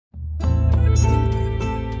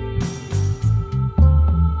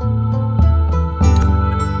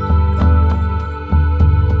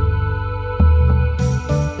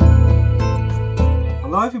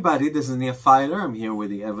everybody, this is Nia Fyler. I'm here with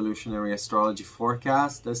the Evolutionary Astrology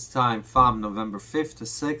forecast, this time from November 5th to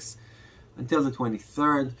 6th until the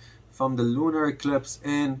 23rd, from the lunar eclipse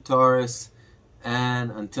in Taurus and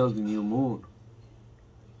until the new moon.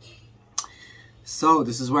 So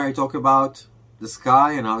this is where I talk about the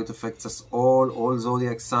sky and how it affects us all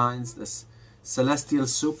zodiac signs, this celestial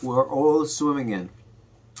soup we're all swimming in.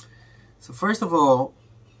 So first of all,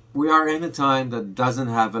 we are in a time that doesn't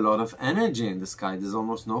have a lot of energy in the sky. There's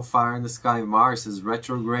almost no fire in the sky. Mars is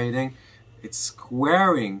retrograding. It's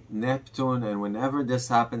squaring Neptune, and whenever this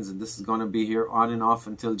happens, and this is going to be here on and off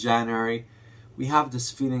until January, we have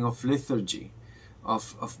this feeling of lethargy,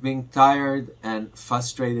 of being tired and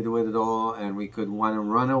frustrated with it all, and we could want to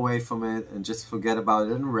run away from it and just forget about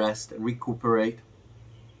it and rest and recuperate.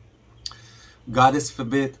 God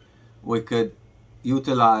forbid we could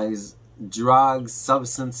utilize drugs,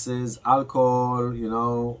 substances, alcohol,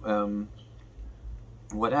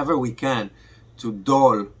 whatever we can to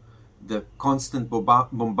dull the constant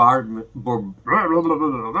bombardment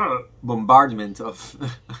of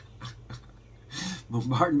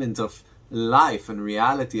bombardment of life and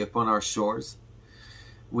reality upon our shores.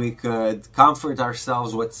 We could comfort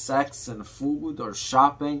ourselves with sex and food or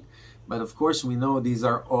shopping, but of course we know these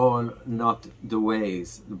are all not the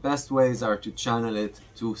ways. The best ways are to channel it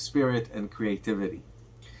to spirit and creativity.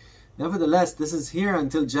 Nevertheless, this is here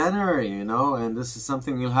until January, and this is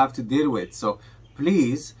something you'll have to deal with. So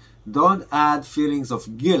please don't add feelings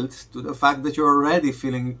of guilt to the fact that you're already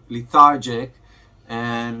feeling lethargic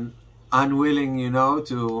and unwilling,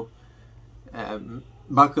 to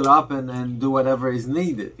buckle up and do whatever is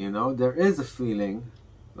needed. There is a feeling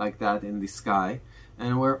like that in the sky,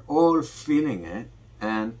 and we're all feeling it,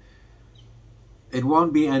 and it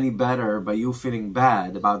won't be any better by you feeling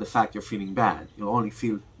bad about the fact you're feeling bad. You'll only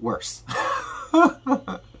feel worse.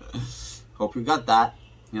 Hope you got that,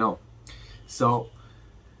 So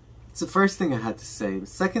it's the first thing I had to say. The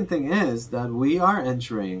second thing is that we are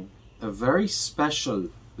entering a very special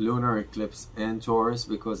lunar eclipse in Taurus,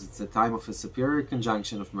 because it's a time of a superior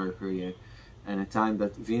conjunction of Mercury and a time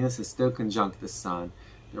that Venus is still conjunct the Sun.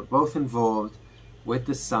 They're both involved with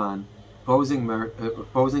the Sun, opposing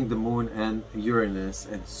the Moon and Uranus,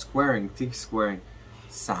 and T-squaring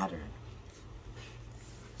Saturn.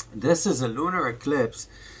 This is a lunar eclipse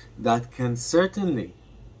that can certainly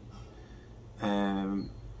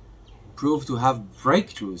prove to have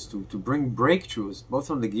breakthroughs, to bring breakthroughs,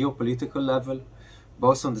 both on the geopolitical level,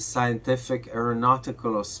 both on the scientific,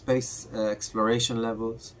 aeronautical, or space exploration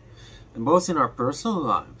levels, and both in our personal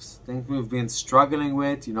lives. Things we've been struggling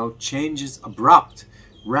with, changes, abrupt,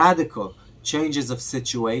 radical changes of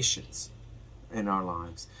situations in our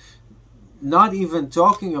lives. Not even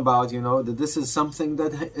talking about, that this is something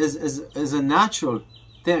that is a natural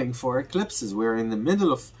thing for eclipses. We're in the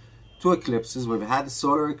middle of two eclipses. We've had a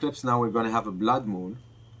solar eclipse, now we're going to have a blood moon.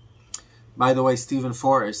 By the way, Stephen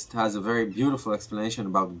Forrest has a very beautiful explanation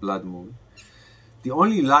about the blood moon. The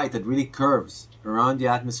only light that really curves around the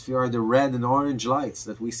atmosphere are the red and orange lights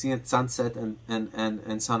that we see at sunset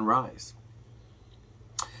and sunrise.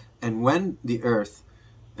 And when the Earth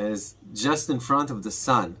is just in front of the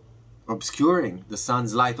Sun, obscuring the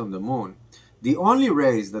Sun's light on the Moon, the only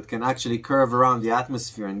rays that can actually curve around the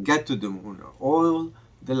atmosphere and get to the Moon are all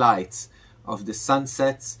the lights of the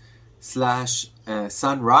sunsets / sunrises,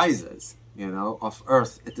 of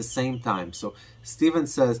Earth at the same time. So Stephen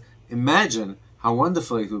says, imagine how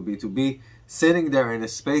wonderful it would be to be sitting there in a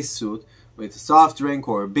spacesuit with a soft drink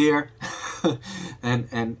or a beer and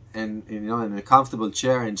in a comfortable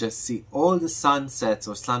chair, and just see all the sunsets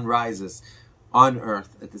or sunrises on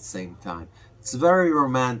Earth at the same time. It's very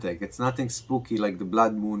romantic. It's nothing spooky like the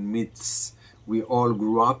blood moon myths we all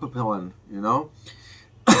grew up upon,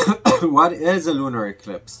 What is a lunar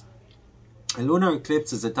eclipse? A lunar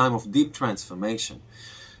eclipse is a time of deep transformation,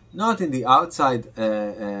 not in the outside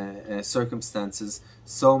circumstances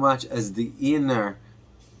so much as the inner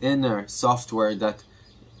software that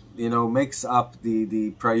makes up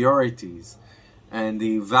the priorities and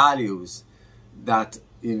the values that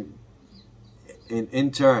in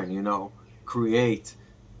turn create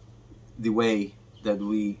the way that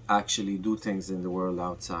we actually do things in the world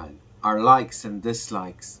outside. Our likes and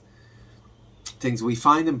dislikes, things we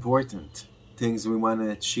find important, things we want to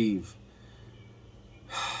achieve.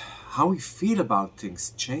 How we feel about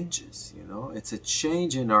things changes, It's a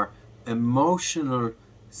change in our emotional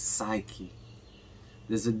psyche.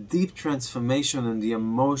 There's a deep transformation on the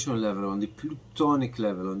emotional level, on the plutonic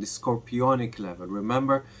level, on the scorpionic level.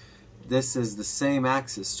 Remember, this is the same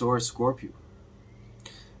axis, Taurus-Scorpio.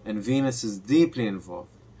 And Venus is deeply involved.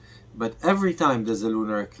 But every time there's a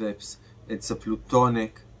lunar eclipse, it's a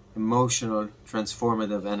plutonic emotional,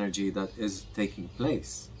 transformative energy that is taking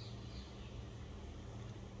place.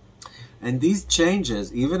 And these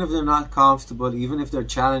changes, even if they're not comfortable, even if they're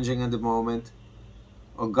challenging at the moment,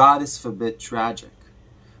 or God is forbid tragic,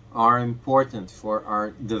 are important for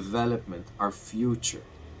our development, our future,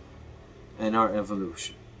 and our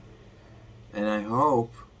evolution. And I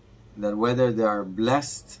hope that whether they are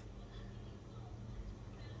blessed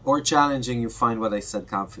or challenging, you find what I said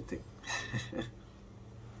comforting.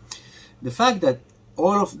 The fact that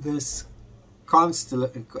all of this construction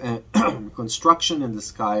in the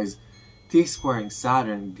skies, T-squaring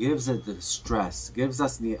Saturn, gives it the stress, gives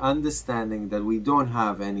us the understanding that we don't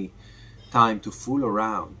have any time to fool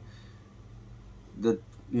around. That,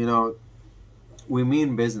 you know, we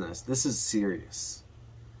mean business. This is serious.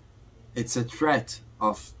 It's a threat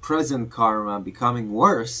of present karma becoming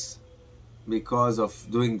worse because of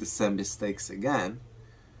doing the same mistakes again,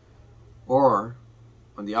 or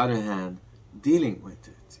on the other hand, dealing with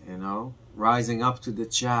it, you know, rising up to the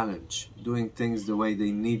challenge, doing things the way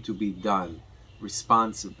they need to be done,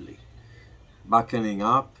 responsibly, buckling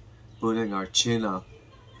up, putting our chin up,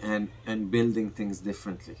 and building things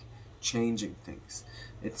differently, changing things.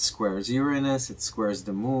 It squares Uranus, it squares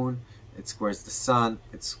the moon, it squares the sun,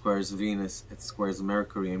 it squares Venus, it squares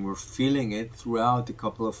Mercury, and we're feeling it throughout the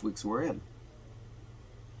couple of weeks we're in.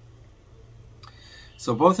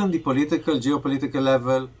 So both on the political, geopolitical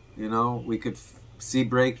level, you know, we could see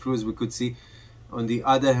breakthroughs. We could see, on the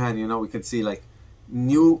other hand, you know, we could see like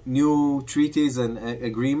new treaties and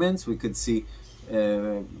agreements. We could see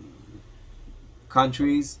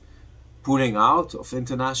countries pulling out of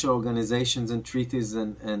international organizations and treaties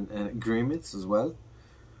and agreements as well.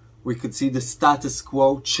 We could see the status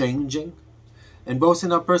quo changing. And both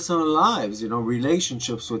in our personal lives, you know,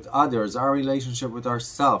 relationships with others, our relationship with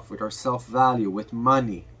ourselves, with our self-value, with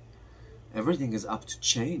money. Everything is up to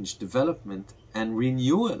change, development, and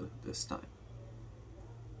renewal this time.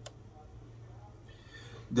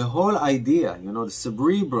 The whole idea, you know, the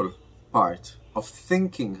cerebral part of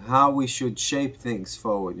thinking how we should shape things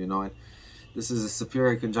forward, you know, and this is a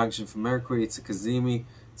superior conjunction for Mercury, it's a Kazemi.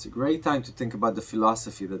 It's a great time to think about the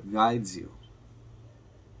philosophy that guides you.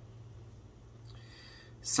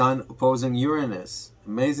 Sun opposing Uranus,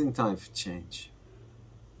 amazing time for change.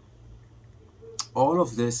 All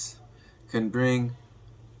of this can bring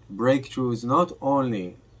breakthroughs not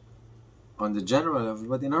only on the general level,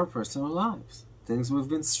 but in our personal lives. Things we've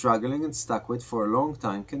been struggling and stuck with for a long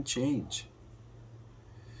time can change.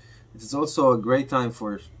 It is also a great time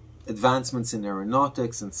for advancements in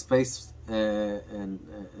aeronautics and space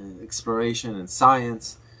exploration and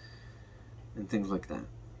science and things like that.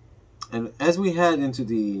 And as we head into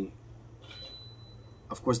the,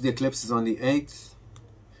 of course, the eclipse is on the 8th,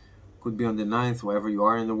 could be on the 9th, wherever you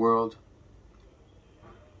are in the world.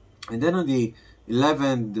 And then on the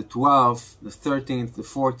 11th, the 12th, the 13th, the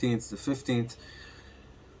 14th, the 15th,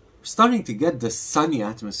 we're starting to get the sunny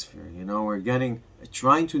atmosphere, you know. We're getting a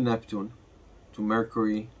trine to Neptune, to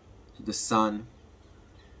Mercury, to the Sun,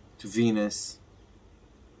 to Venus.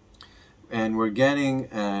 And we're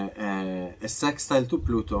getting a sextile to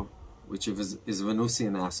Pluto, which is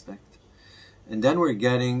Venusian aspect. And then we're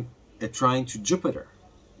getting a trine to Jupiter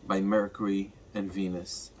by Mercury and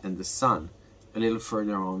Venus and the Sun a little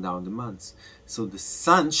further on down the months. So the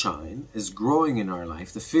sunshine is growing in our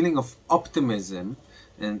life. The feeling of optimism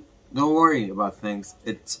and don't worry about things,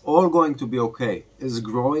 it's all going to be okay, is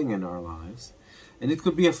growing in our lives. And it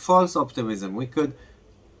could be a false optimism. We could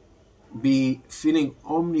be feeling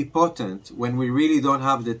omnipotent when we really don't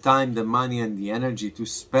have the time, the money, and the energy to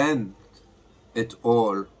spend it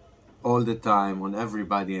all the time on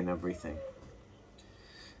everybody and everything.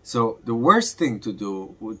 So the worst thing to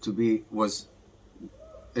do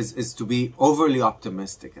is to be overly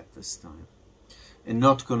optimistic at this time and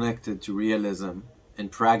not connected to realism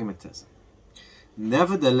and pragmatism.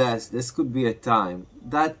 Nevertheless, this could be a time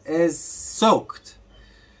that is soaked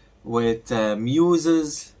with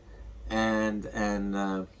muses and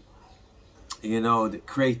you know, the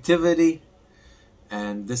creativity,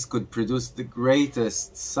 and this could produce the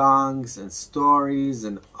greatest songs and stories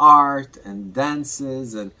and art and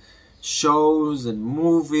dances and shows and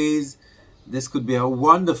movies. This could be a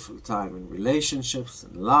wonderful time in relationships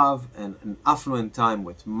and love, and an affluent time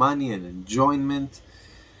with money and enjoyment.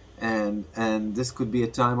 And this could be a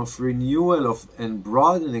time of renewal and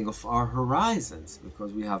broadening of our horizons,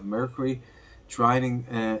 because we have Mercury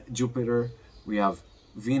trining Jupiter, we have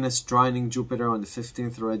Venus trining Jupiter on the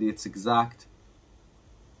 15th already, it's exact.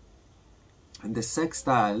 And the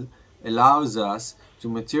sextile allows us to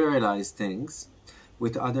materialize things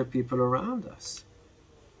with other people around us.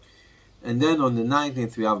 And then on the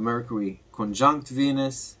 19th we have Mercury conjunct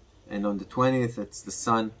Venus, and on the 20th it's the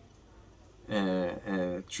Sun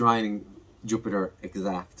trining Jupiter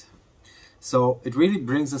exact. So it really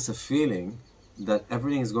brings us a feeling that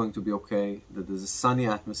everything is going to be okay, that there's a sunny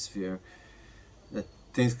atmosphere, that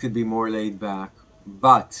things could be more laid back,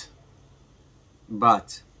 but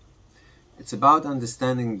it's about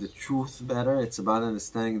understanding the truth better. It's about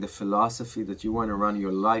understanding the philosophy that you want to run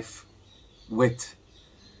your life with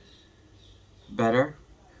better.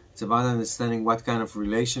 It's about understanding what kind of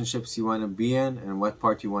relationships you want to be in and what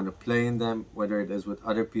part you want to play in them, whether it is with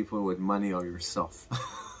other people, with money, or yourself.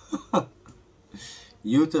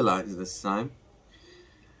 Utilize this time.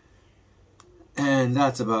 And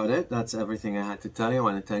that's about it. That's everything I had to tell you. I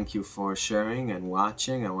want to thank you for sharing and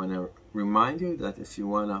watching. I want to remind you that if you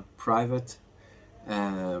want a private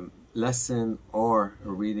lesson or a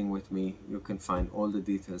reading with me, you can find all the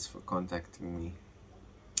details for contacting me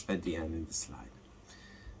at the end of the slide.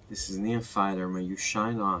 This is Nia Fyler. May you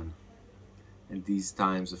shine on in these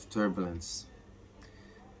times of turbulence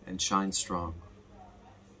and shine strong.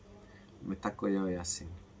 May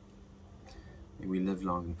we live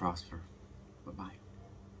long and prosper. Bye-bye.